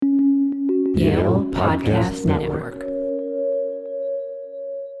Yale Podcast Network.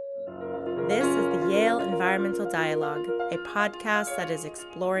 This is the Yale Environmental Dialogue, a podcast that is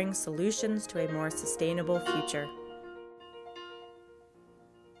exploring solutions to a more sustainable future.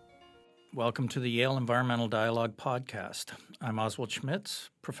 Welcome to the Yale Environmental Dialogue podcast. I'm Oswald Schmitz,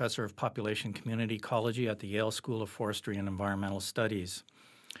 Professor of Population Community Ecology at the Yale School of Forestry and Environmental Studies.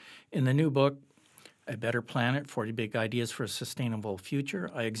 In the new book, A Better Planet, 40 Big Ideas for a Sustainable Future,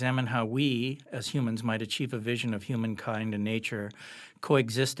 I examine how we, as humans, might achieve a vision of humankind and nature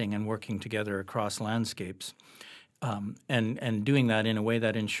coexisting and working together across landscapes, and doing that in a way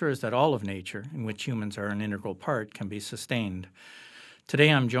that ensures that all of nature, in which humans are an integral part, can be sustained. Today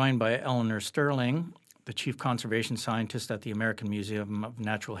I'm joined by Eleanor Sterling, the Chief Conservation Scientist at the American Museum of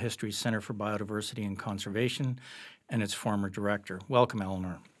Natural History's Center for Biodiversity and Conservation, and its former director. Welcome,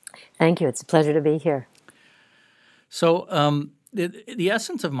 Eleanor. Thank you. It's a pleasure to be here. So the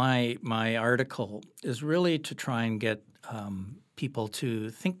essence of my article is really to try and get people to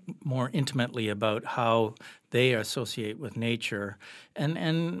think more intimately about how they associate with nature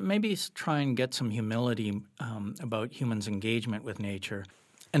and maybe try and get some humility about humans' engagement with nature.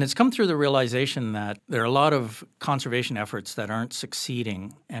 And it's come through the realization that there are a lot of conservation efforts that aren't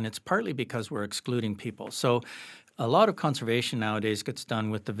succeeding, and it's partly because we're excluding people. So a lot of conservation nowadays gets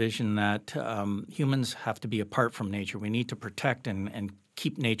done with the vision that humans have to be apart from nature. We need to protect and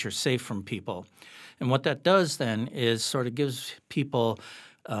keep nature safe from people. And what that does then is sort of gives people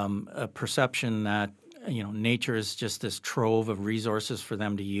a perception that nature is just this trove of resources for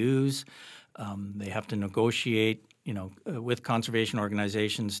them to use. They have to negotiate with conservation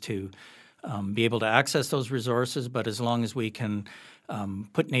organizations to be able to access those resources, but as long as we can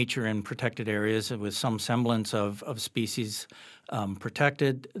put nature in protected areas with some semblance of species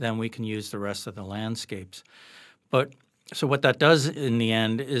protected, then we can use the rest of the landscapes. So what that does in the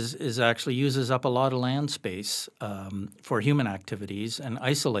end is actually uses up a lot of land space for human activities and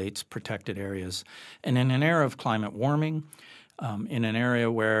isolates protected areas. And in an era of climate warming, in an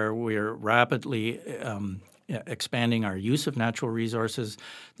area where we're rapidly expanding our use of natural resources,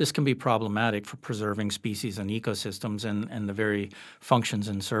 this can be problematic for preserving species and ecosystems and the very functions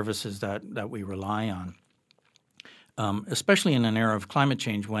and services that we rely on. Especially in an era of climate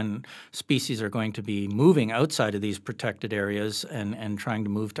change when species are going to be moving outside of these protected areas and trying to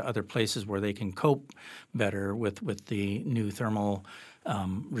move to other places where they can cope better with the new thermal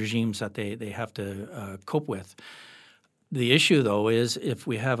regimes that they have to cope with. The issue, though, is if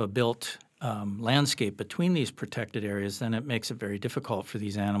we have a built landscape between these protected areas, then it makes it very difficult for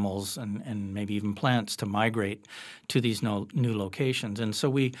these animals and maybe even plants to migrate to these new locations. And so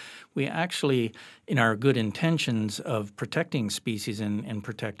we actually, in our good intentions of protecting species in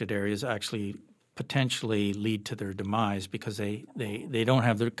protected areas, actually potentially lead to their demise because they don't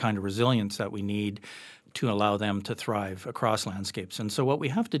have the kind of resilience that we need to allow them to thrive across landscapes. And so what we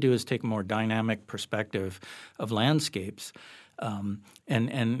have to do is take a more dynamic perspective of landscapes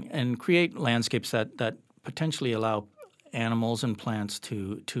and create landscapes that potentially allow animals and plants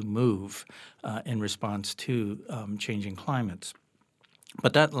to move in response to changing climates.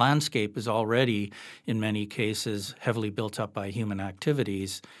 But that landscape is already, in many cases, heavily built up by human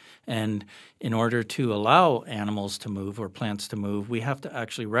activities. And in order to allow animals to move or plants to move, we have to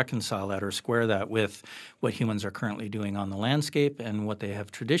actually reconcile that or square that with what humans are currently doing on the landscape and what they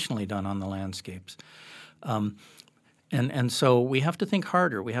have traditionally done on the landscapes. And so we have to think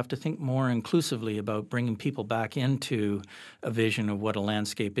harder. We have to think more inclusively about bringing people back into a vision of what a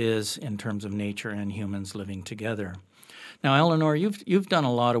landscape is in terms of nature and humans living together. Now, Eleanor, you've done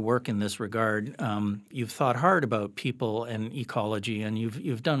a lot of work in this regard. You've thought hard about people and ecology, and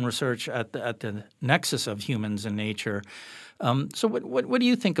you've done research at the nexus of humans and nature. So what do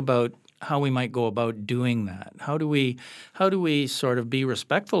you think about how we might go about doing that? How do we sort of be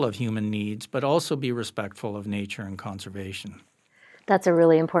respectful of human needs, but also be respectful of nature and conservation? That's a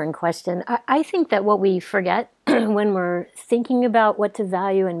really important question. I think that what we forget when we're thinking about what to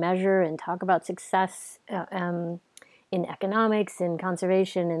value and measure and talk about success in economics, in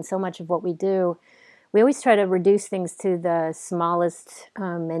conservation, and so much of what we do, we always try to reduce things to the smallest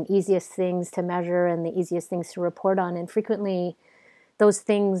and easiest things to measure and the easiest things to report on. And frequently, those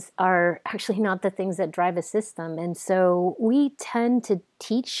things are actually not the things that drive a system. And so we tend to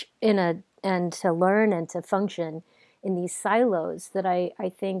teach and to learn and to function in these silos that I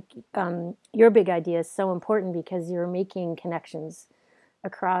think your big idea is so important because you're making connections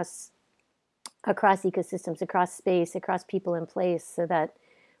across ecosystems, across space, across people and place, so that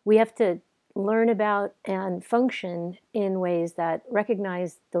we have to learn about and function in ways that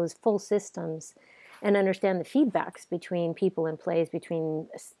recognize those full systems and understand the feedbacks between people and place, between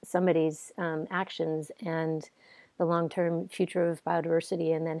somebody's actions and the long-term future of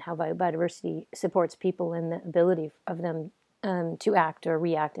biodiversity, and then how biodiversity supports people and the ability of them to act or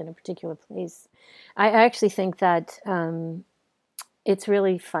react in a particular place. I actually think that it's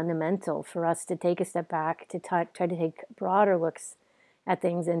really fundamental for us to take a step back, to try to take broader looks at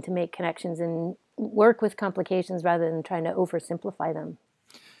things and to make connections and work with complications rather than trying to oversimplify them.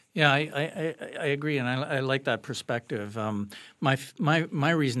 Yeah, I agree, and I like that perspective.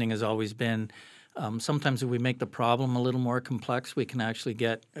 My reasoning has always been sometimes if we make the problem a little more complex, we can actually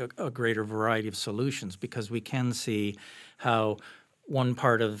get a greater variety of solutions because we can see how one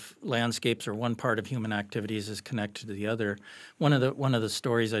part of landscapes or one part of human activities is connected to the other. One of the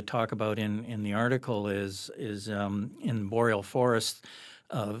stories I talk about in the article is in boreal forests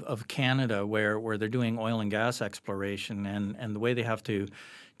of Canada where they're doing oil and gas exploration, and the way they have to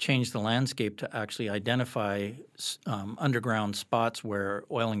change the landscape to actually identify underground spots where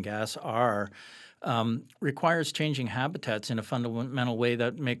oil and gas are requires changing habitats in a fundamental way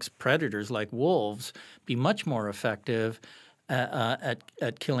that makes predators like wolves be much more effective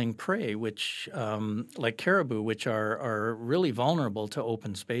at killing prey, which like caribou, which are really vulnerable to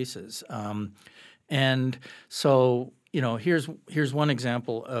open spaces. And so, here's one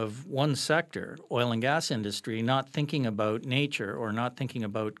example of one sector, oil and gas industry, not thinking about nature or not thinking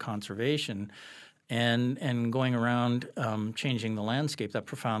about conservation, and going around changing the landscape that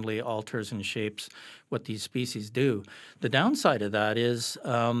profoundly alters and shapes what these species do. The downside of that is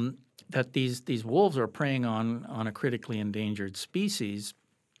that these wolves are preying on a critically endangered species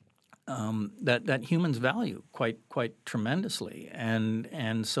that humans value quite tremendously,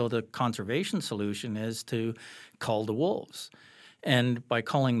 and so the conservation solution is to cull the wolves, and by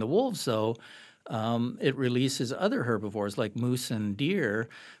culling the wolves, though, it releases other herbivores like moose and deer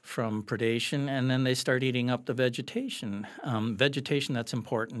from predation, and then they start eating up the vegetation that's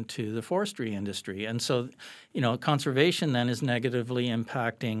important to the forestry industry. And so, conservation then is negatively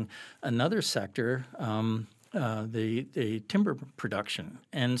impacting another sector, the timber production.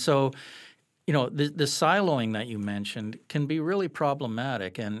 And so, the siloing that you mentioned can be really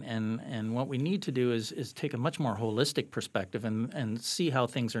problematic, and what we need to do is take a much more holistic perspective and see how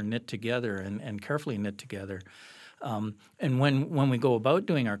things are knit together and carefully knit together. And when we go about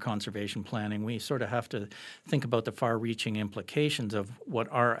doing our conservation planning, we sort of have to think about the far-reaching implications of what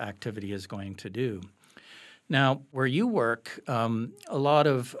our activity is going to do. Now, where you work, a lot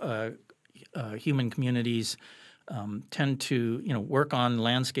of human communities tend to work on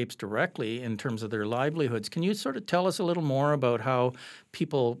landscapes directly in terms of their livelihoods. Can you sort of tell us a little more about how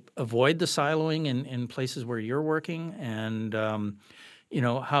people avoid the siloing in places where you're working, and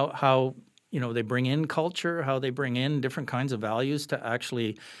how they bring in culture, how they bring in different kinds of values to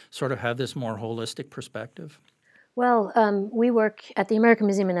actually sort of have this more holistic perspective? Well, we work at the American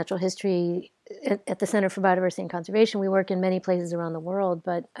Museum of Natural History at the Center for Biodiversity and Conservation. We work in many places around the world,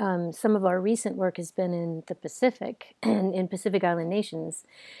 but some of our recent work has been in the Pacific and in Pacific Island nations.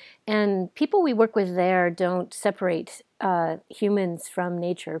 And people we work with there don't separate humans from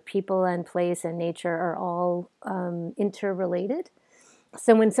nature. People and place and nature are all interrelated.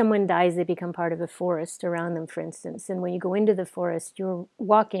 So when someone dies, they become part of a forest around them, for instance. And when you go into the forest, you're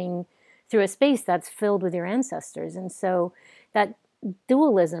walking through a space that's filled with your ancestors. And so that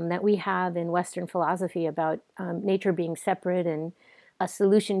dualism that we have in Western philosophy about nature being separate and a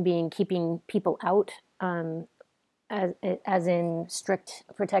solution being keeping people out, as in strict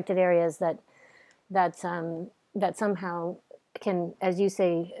protected areas that somehow can, as you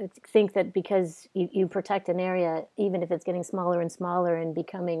say, think that because you protect an area, even if it's getting smaller and smaller and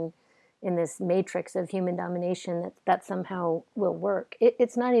becoming in this matrix of human domination, that somehow will work.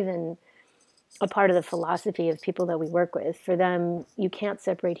 It's not even a part of the philosophy of people that we work with. For them, you can't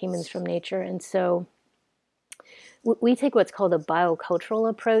separate humans from nature. And so we take what's called a biocultural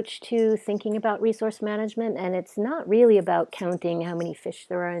approach to thinking about resource management. And it's not really about counting how many fish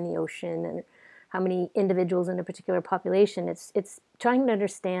there are in the ocean and how many individuals in a particular population. It's trying to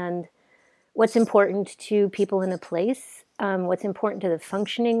understand what's important to people in a place, what's important to the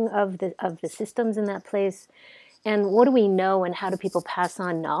functioning of the systems in that place, and what do we know, and how do people pass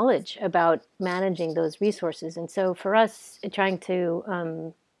on knowledge about managing those resources. And so for us, trying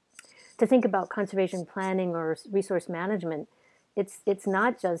to think about conservation planning or resource management, it's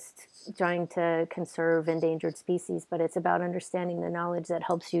not just trying to conserve endangered species, but it's about understanding the knowledge that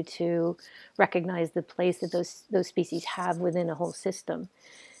helps you to recognize the place that those species have within a whole system.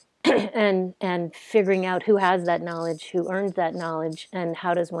 and figuring out who has that knowledge, who earned that knowledge, and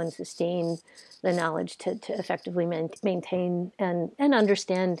how does one sustain the knowledge to effectively maintain and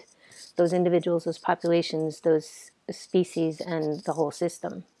understand those individuals, those populations, those species, and the whole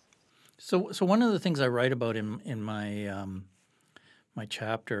system. So one of the things I write about in my my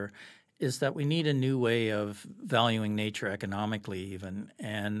chapter is that we need a new way of valuing nature economically, even,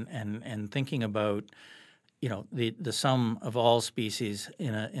 and thinking about the sum of all species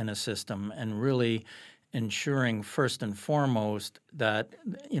in a system, and really ensuring first and foremost that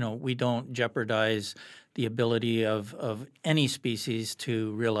we don't jeopardize the ability of any species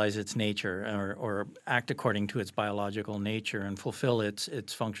to realize its nature or act according to its biological nature and fulfill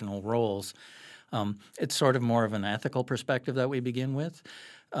its functional roles. It's sort of more of an ethical perspective that we begin with.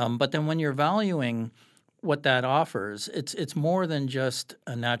 But then when you're valuing what that offers, it's more than just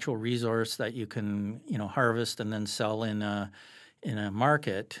a natural resource that you can harvest and then sell in a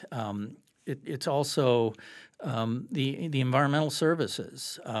market. It's also the environmental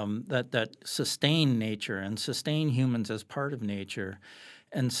services that sustain nature and sustain humans as part of nature.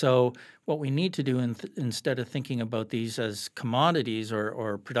 And so what we need to do instead of thinking about these as commodities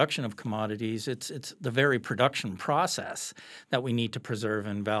or production of commodities, it's the very production process that we need to preserve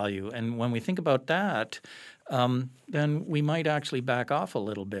and value. And when we think about that, then we might actually back off a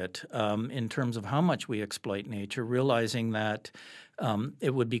little bit in terms of how much we exploit nature, realizing that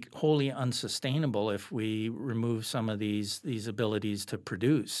it would be wholly unsustainable if we remove some of these abilities to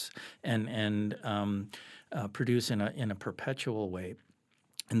produce and produce in a perpetual way.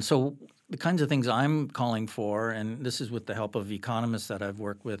 And so the kinds of things I'm calling for, and this is with the help of economists that I've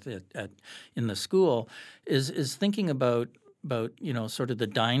worked with in the school, is thinking about sort of the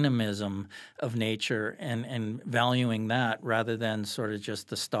dynamism of nature and valuing that rather than sort of just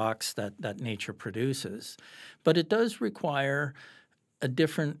the stocks that nature produces. But it does require a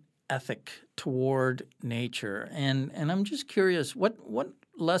different ethic toward nature. And I'm just curious, what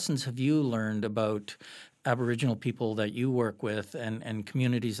lessons have you learned about Aboriginal people that you work with and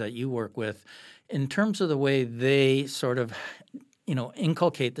communities that you work with in terms of the way they sort of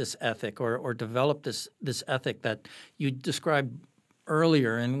inculcate this ethic or develop this ethic that you described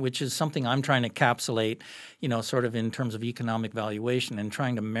earlier, and which is something I'm trying to encapsulate, sort of in terms of economic valuation and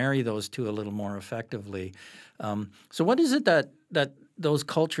trying to marry those two a little more effectively. So what is it that those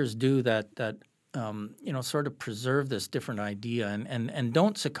cultures do that sort of preserve this different idea and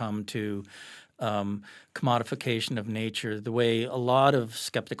don't succumb to commodification of nature, the way a lot of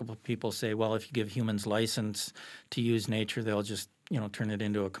skeptical people say, well, if you give humans license to use nature, they'll just turn it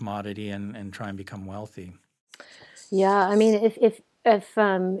into a commodity and try and become wealthy. Yeah, I mean, if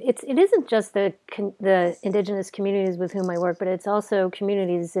it isn't just the indigenous communities with whom I work, but it's also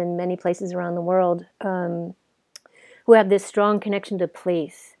communities in many places around the world who have this strong connection to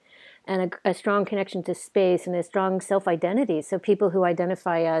place and a strong connection to space and a strong self-identity. So people who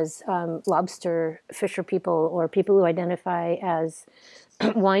identify as lobster fisher people or people who identify as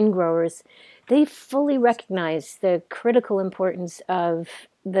wine growers, they fully recognize the critical importance of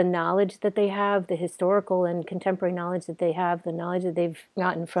the knowledge that they have, the historical and contemporary knowledge that they have, the knowledge that they've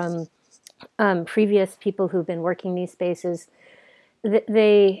gotten from previous people who've been working these spaces.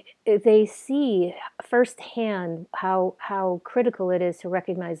 They see firsthand how critical it is to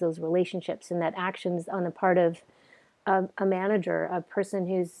recognize those relationships and that actions on the part of a manager, a person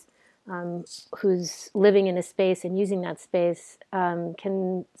who's living in a space and using that space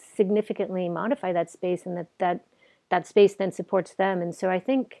can significantly modify that space, and that space then supports them. And so I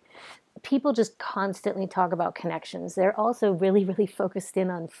think people just constantly talk about connections. They're also really, really focused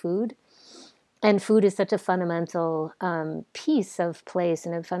in on food. And food is such a fundamental piece of place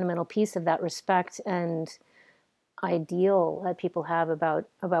and a fundamental piece of that respect and ideal that people have about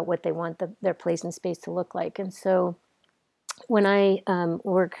what they want their place and space to look like. And so when I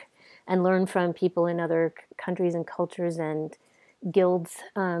work and learn from people in other countries and cultures and guilds,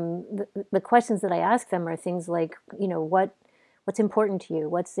 the questions that I ask them are things like, what's important to you?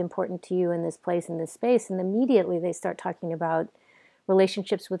 What's important to you in this place, in this space? And immediately they start talking about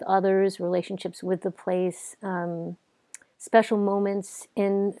relationships with others, relationships with the place, special moments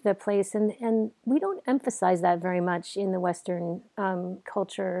in the place. And we don't emphasize that very much in the Western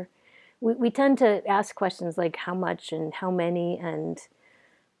culture. We tend to ask questions like how much and how many and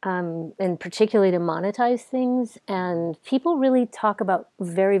particularly to monetize things. And people really talk about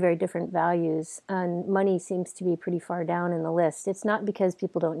very, very different values. And money seems to be pretty far down in the list. It's not because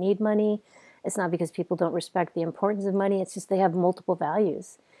people don't need money. It's not because people don't respect the importance of money. It's just they have multiple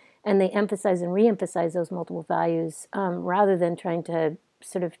values. And they emphasize and re-emphasize those multiple values rather than trying to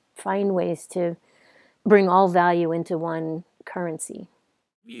sort of find ways to bring all value into one currency.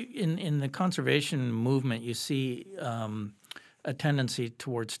 In the conservation movement, you see a tendency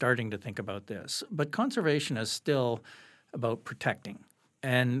towards starting to think about this. But conservation is still about protecting.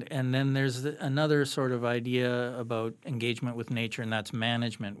 And then there's another sort of idea about engagement with nature, and that's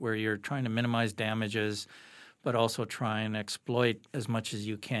management, where you're trying to minimize damages, but also try and exploit as much as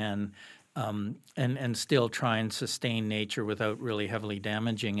you can, and still try and sustain nature without really heavily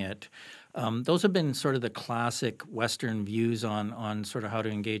damaging it. Those have been sort of the classic Western views on sort of how to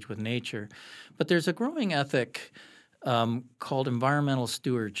engage with nature. But there's a growing ethic called environmental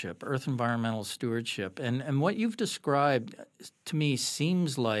stewardship, earth environmental stewardship. And what you've described to me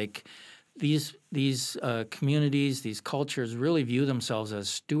seems like these communities, these cultures really view themselves as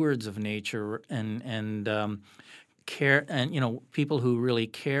stewards of nature and care, and people who really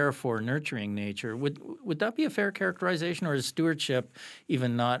care for nurturing nature. Would that be a fair characterization, or is stewardship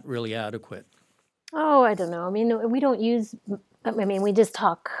even not really adequate? Oh, I don't know. I mean, we don't use. I mean, we just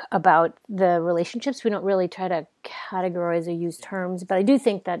talk about the relationships. We don't really try to categorize or use terms. But I do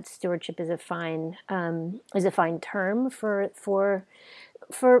think that stewardship is a fine term for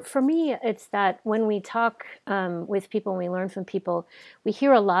me. It's that when we talk with people and we learn from people, we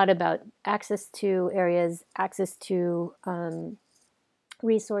hear a lot about access to areas, access to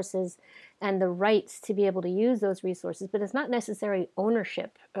resources, and the rights to be able to use those resources. But it's not necessarily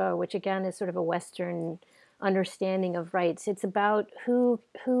ownership, which again is sort of a Western understanding of rights. It's about who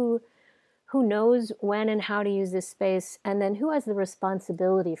knows when and how to use this space, and then who has the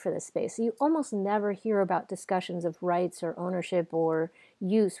responsibility for this space. So you almost never hear about discussions of rights or ownership or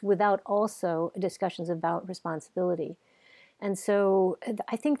use without also discussions about responsibility. And so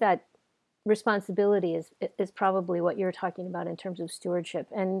I think that responsibility is probably what you're talking about in terms of stewardship.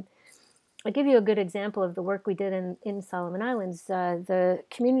 And I'll give you a good example of the work we did in Solomon Islands. The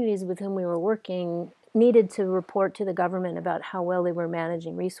communities with whom we were working needed to report to the government about how well they were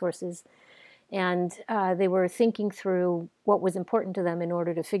managing resources. And they were thinking through what was important to them in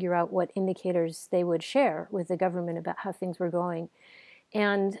order to figure out what indicators they would share with the government about how things were going.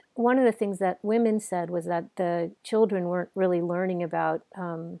 And one of the things that women said was that the children weren't really learning about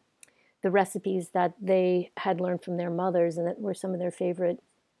the recipes that they had learned from their mothers and that were some of their favorite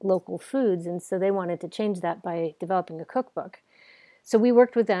local foods. And so they wanted to change that by developing a cookbook. So we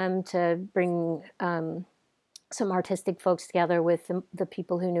worked with them to bring some artistic folks together with the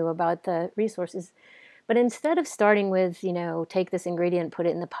people who knew about the resources. But instead of starting with, take this ingredient, put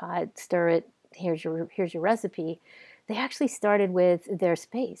it in the pot, stir it, here's your recipe, they actually started with their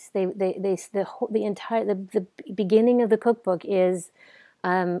space. The beginning of the cookbook is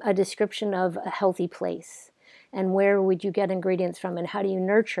a description of a healthy place, and where would you get ingredients from, and how do you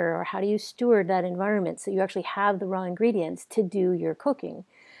nurture or how do you steward that environment so you actually have the raw ingredients to do your cooking.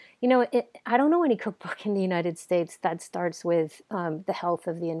 I don't know any cookbook in the United States that starts with the health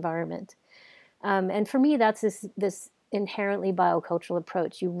of the environment. And for me, that's this inherently biocultural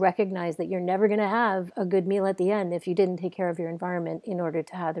approach. You recognize that you're never going to have a good meal at the end if you didn't take care of your environment in order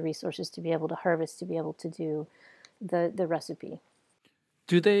to have the resources to be able to harvest, to be able to do the recipe.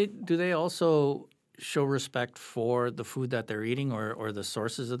 Do they also show respect for the food that they're eating, or the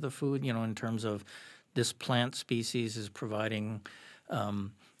sources of the food, in terms of this plant species is providing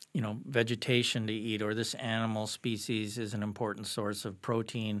vegetation to eat, or this animal species is an important source of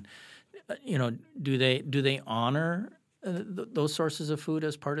protein? Do they honor those sources of food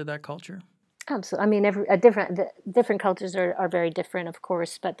as part of that culture? Absolutely. I mean, different cultures are very different, of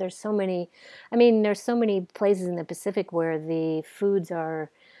course, but there's so many. I mean, there's so many places in the Pacific where the foods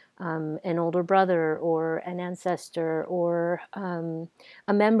are an older brother or an ancestor or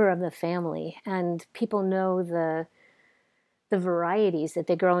a member of the family, and people know the varieties that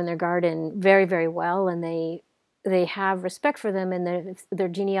they grow in their garden very, very well, and they have respect for them and their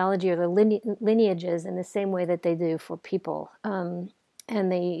genealogy or their lineages in the same way that they do for people.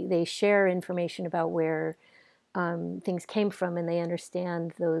 And they share information about where things came from, and they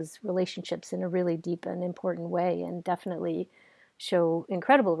understand those relationships in a really deep and important way, and definitely show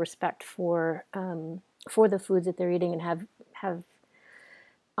incredible respect for the foods that they're eating, and have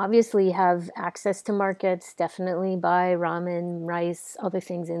obviously have access to markets, definitely buy ramen, rice, other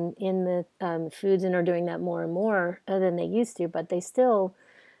things in the foods, and are doing that more and more than they used to. But they still,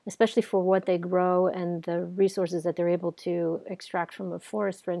 especially for what they grow and the resources that they're able to extract from a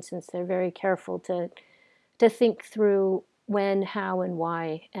forest, for instance, they're very careful to think through when, how, and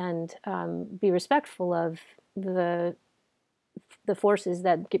why, and be respectful of the forces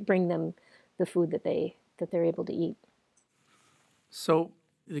that bring them the food that they're able to eat. So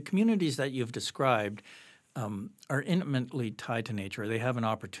the communities that you've described are intimately tied to nature. They have an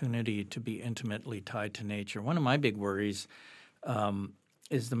opportunity to be intimately tied to nature. One of my big worries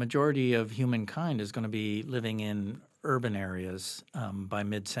is the majority of humankind is going to be living in urban areas by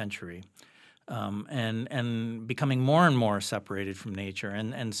mid-century. and becoming more and more separated from nature.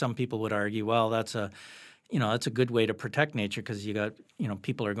 And some people would argue, well, that's a good way to protect nature because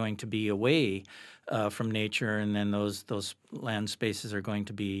people are going to be away from nature, and then those land spaces are going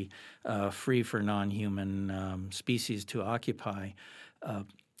to be free for non-human species to occupy.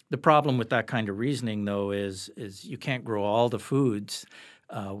 The problem with that kind of reasoning, though, is you can't grow all the foods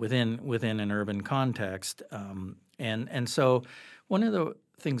within an urban context, and so one of the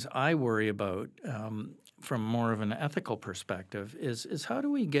things I worry about from more of an ethical perspective is how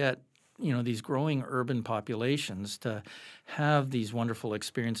do we get these growing urban populations to have these wonderful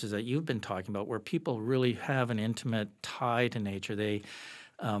experiences that you've been talking about, where people really have an intimate tie to nature. They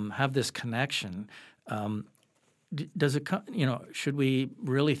have this connection. Should we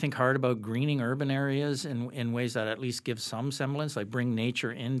really think hard about greening urban areas in ways that at least give some semblance, like bring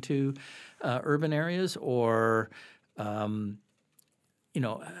nature into urban areas, or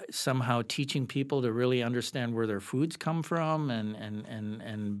somehow teaching people to really understand where their foods come from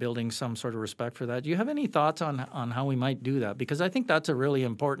and building some sort of respect for that? Do you have any thoughts on how we might do that? Because I think that's a really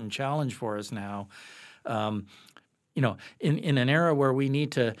important challenge for us now. In an era where we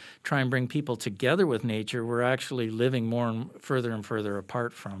need to try and bring people together with nature, we're actually living more and further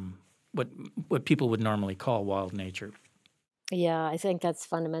apart from what people would normally call wild nature. Yeah, I think that's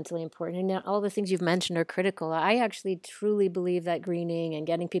fundamentally important. And now all the things you've mentioned are critical. I actually truly believe that greening and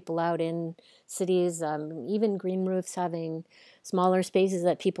getting people out in cities, even green roofs, having smaller spaces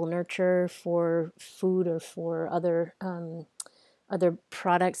that people nurture for food or for other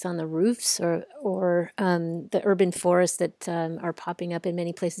products on the roofs, or the urban forests that are popping up in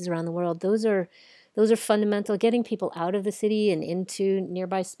many places around the world. Those are fundamental. Getting people out of the city and into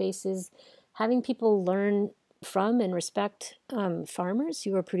nearby spaces, having people learn from and respect farmers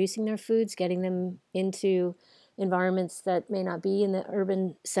who are producing their foods, getting them into environments that may not be in the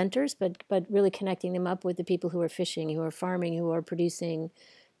urban centers, but really connecting them up with the people who are fishing, who are farming, who are producing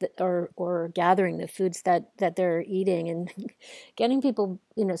or gathering the foods that they're eating, and getting people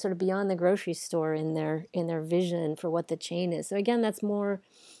sort of beyond the grocery store in their vision for what the chain is. So again, that's more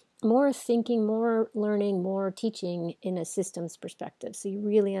thinking, more learning, more teaching in a systems perspective. So you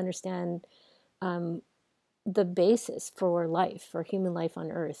really understand the basis for life, for human life on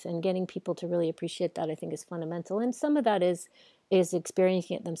Earth, and getting people to really appreciate that, I think, is fundamental. And some of that is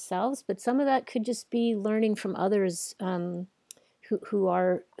experiencing it themselves, but some of that could just be learning from others who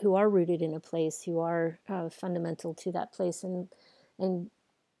are rooted in a place, who are fundamental to that place, and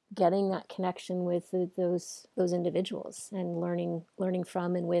getting that connection with those individuals, and learning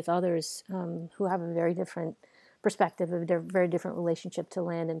from and with others who have a very different perspective, a very different relationship to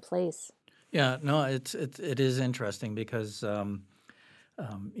land and place. Yeah, no, it is interesting because I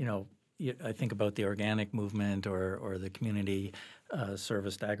think about the organic movement or the community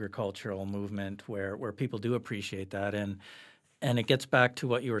serviced agricultural movement where people do appreciate that, and it gets back to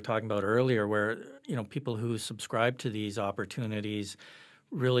what you were talking about earlier, where people who subscribe to these opportunities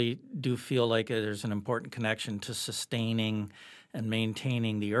really do feel like there's an important connection to sustaining and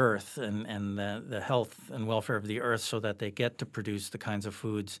maintaining the earth and the health and welfare of the earth, so that they get to produce the kinds of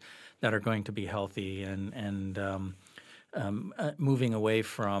foods that are going to be healthy, and moving away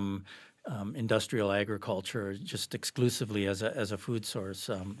from industrial agriculture just exclusively as a food source,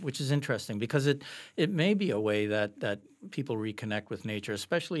 which is interesting because it may be a way that people reconnect with nature,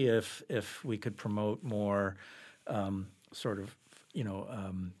 especially if we could promote more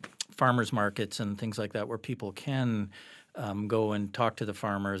farmers markets and things like that, where people can go and talk to the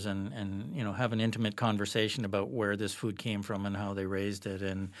farmers and have an intimate conversation about where this food came from and how they raised it,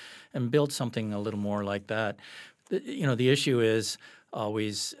 and build something a little more like that. The issue is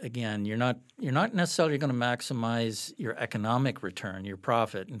always, again, you're not necessarily going to maximize your economic return, your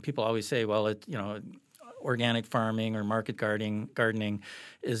profit. And people always say, well, organic farming or market gardening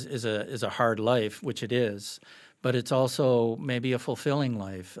is a hard life, which it is, but it's also maybe a fulfilling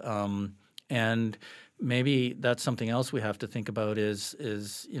life. And maybe that's something else we have to think about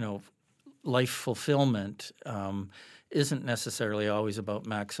is life fulfillment isn't necessarily always about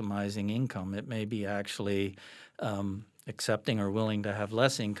maximizing income. It may be actually accepting or willing to have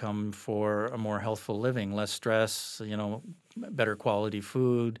less income for a more healthful living, less stress, better quality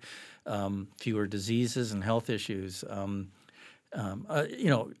food, fewer diseases and health issues.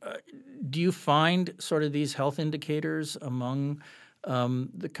 Do you find sort of these health indicators among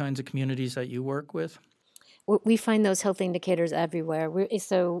the kinds of communities that you work with? We find those health indicators everywhere. We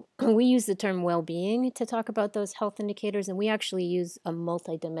use the term well-being to talk about those health indicators, and we actually use a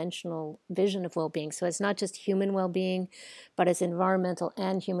multidimensional vision of well-being. So it's not just human well-being, but it's environmental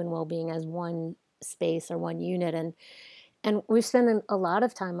and human well-being as one space or one unit. And we've spent a lot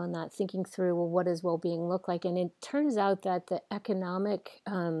of time on that, thinking through, well, what does well-being look like? And it turns out that the economic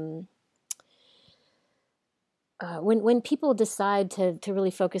when people decide to really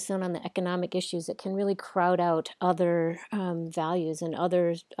focus in on the economic issues, it can really crowd out other values and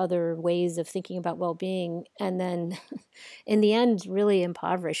other ways of thinking about well-being, and then in the end really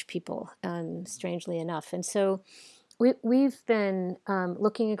impoverish people, strangely enough. And so we've been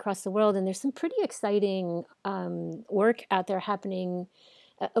looking across the world, and there's some pretty exciting work out there happening.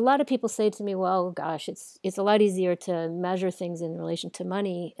 A lot of people say to me, well, gosh, it's a lot easier to measure things in relation to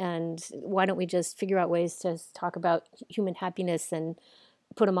money, and why don't we just figure out ways to talk about human happiness and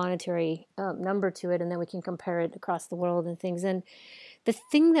put a monetary number to it, and then we can compare it across the world and things. And the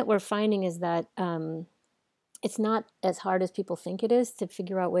thing that we're finding is that it's not as hard as people think it is to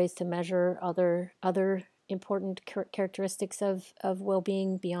figure out ways to measure other important characteristics of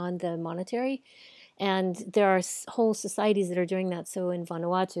well-being beyond the monetary. And there are whole societies that are doing that. So in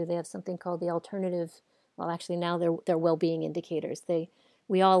Vanuatu, they have something called the alternative. Well, actually, now they're well-being indicators.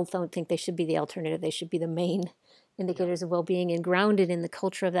 We all don't think they should be the alternative. They should be the main indicators of well-being, and grounded in the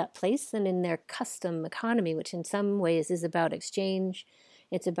culture of that place and in their custom economy, which in some ways is about exchange.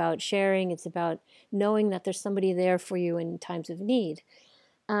 It's about sharing. It's about knowing that there's somebody there for you in times of need.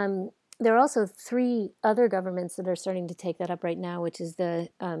 There are also 3 other governments that are starting to take that up right now, which is the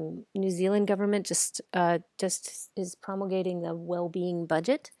New Zealand government just is promulgating the well-being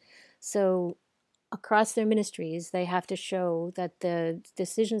budget. So across their ministries, they have to show that the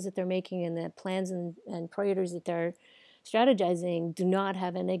decisions that they're making and the plans and priorities that they're strategizing do not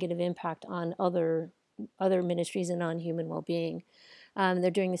have a negative impact on other ministries and on human well-being.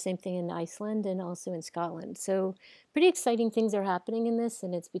 They're doing the same thing in Iceland and also in Scotland. So pretty exciting things are happening in this,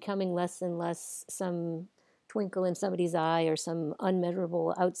 and it's becoming less and less some twinkle in somebody's eye or some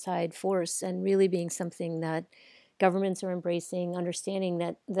unmeasurable outside force, and really being something that governments are embracing, understanding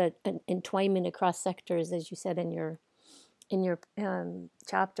that the entwinement across sectors, as you said in your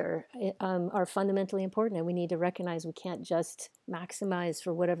chapter, are fundamentally important, and we need to recognize we can't just maximize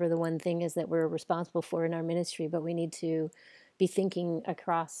for whatever the one thing is that we're responsible for in our ministry, but we need to be thinking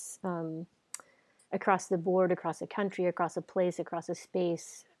across the board, across a country, across a place, across a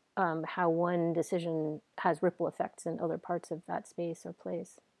space, how one decision has ripple effects in other parts of that space or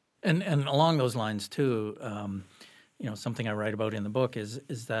place. And along those lines too, something I write about in the book is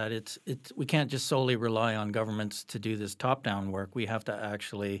that it's we can't just solely rely on governments to do this top-down work. We have to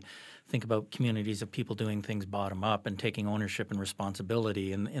actually think about communities of people doing things bottom up and taking ownership and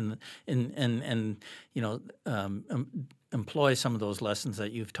responsibility, and employ some of those lessons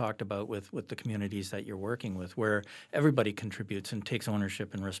that you've talked about with the communities that you're working with, where everybody contributes and takes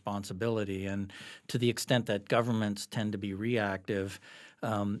ownership and responsibility. And to the extent that governments tend to be reactive,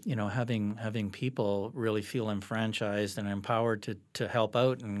 having people really feel enfranchised and empowered to help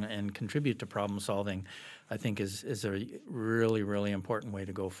out and contribute to problem solving, I think is a really, really important way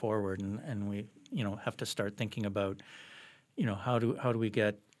to go forward. And we have to start thinking about how do we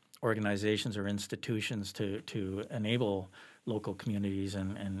get organizations or institutions to enable local communities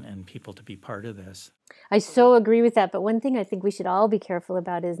and people to be part of this. I so agree with that. But one thing I think we should all be careful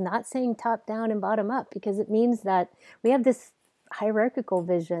about is not saying top down and bottom up, because it means that we have this hierarchical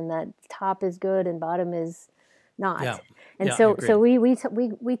vision that top is good and bottom is not. Yeah. And Yeah, I so agree.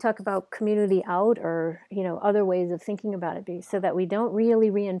 we talk about community out, or other ways of thinking about it, so that we don't really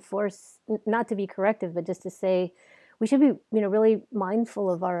reinforce, not to be corrective, but just to say we should be really mindful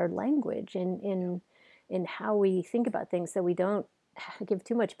of our language in how we think about things, so we don't give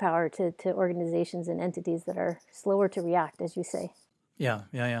too much power to organizations and entities that are slower to react, as you say.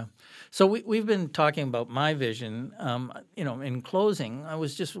 Yeah. So we've been talking about my vision. In closing, I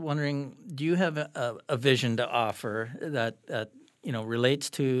was just wondering, do you have a vision to offer that relates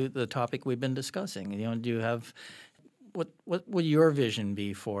to the topic we've been discussing? Do you have what would your vision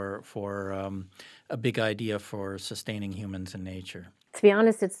be for a big idea for sustaining humans and nature? To be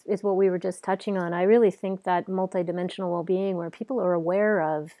honest, it's what we were just touching on. I really think that multidimensional well-being, where people are aware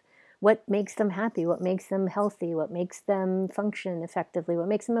of what makes them happy, what makes them healthy, what makes them function effectively, what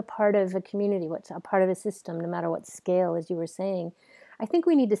makes them a part of a community, what's a part of a system, no matter what scale, as you were saying. I think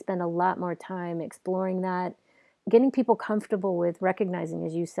we need to spend a lot more time exploring that, getting people comfortable with recognizing,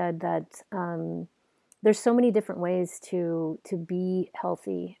 as you said, that there's so many different ways to be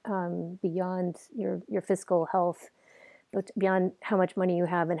healthy, beyond your physical health, but beyond how much money you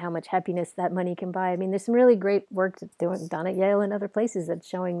have and how much happiness that money can buy. I mean, there's some really great work done at Yale and other places that's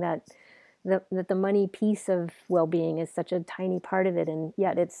showing that the money piece of well-being is such a tiny part of it, and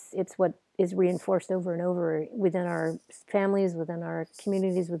yet it's what is reinforced over and over within our families, within our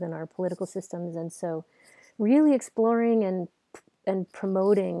communities, within our political systems. And so really exploring and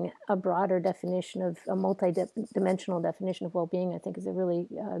promoting a broader definition of a multi-dimensional definition of well-being, I think, is a really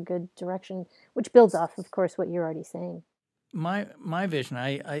good direction, which builds off, of course, what you're already saying. My vision,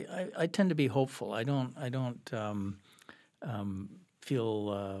 I tend to be hopeful. I don't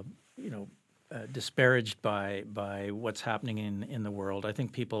feel disparaged by what's happening in the world. I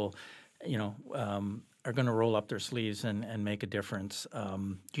think people, are going to roll up their sleeves and make a difference.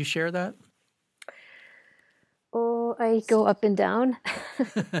 Do you share that? Oh, I go up and down.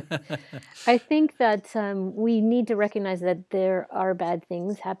 I think that we need to recognize that there are bad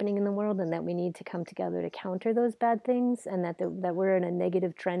things happening in the world, and that we need to come together to counter those bad things, and that we're in a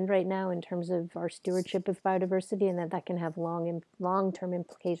negative trend right now in terms of our stewardship of biodiversity, and that can have long-term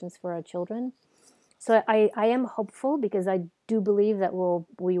implications for our children. So I am hopeful, because I do believe that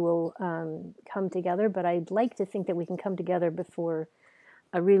we will come together, but I'd like to think that we can come together before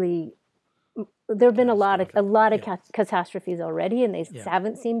a really. There have been a lot of catastrophes already, and they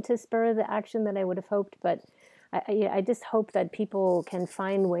haven't seemed to spur the action that I would have hoped. But I just hope that people can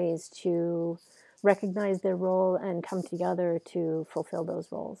find ways to recognize their role and come together to fulfill those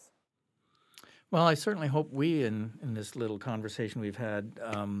roles. Well, I certainly hope we, in this little conversation we've had,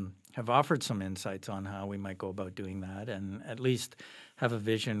 have offered some insights on how we might go about doing that, and at least have a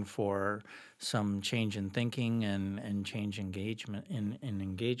vision for some change in thinking and change engagement in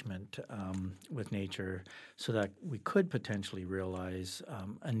engagement with nature, so that we could potentially realize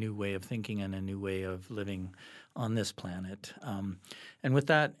a new way of thinking and a new way of living on this planet. And with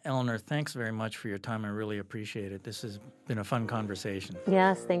that, Eleanor, thanks very much for your time. I really appreciate it. This has been a fun conversation.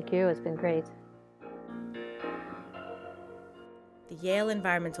 Yes, thank you. It's been great. The Yale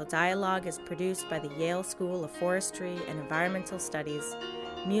Environmental Dialogue is produced by the Yale School of Forestry and Environmental Studies.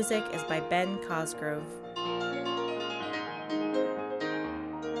 Music is by Ben Cosgrove.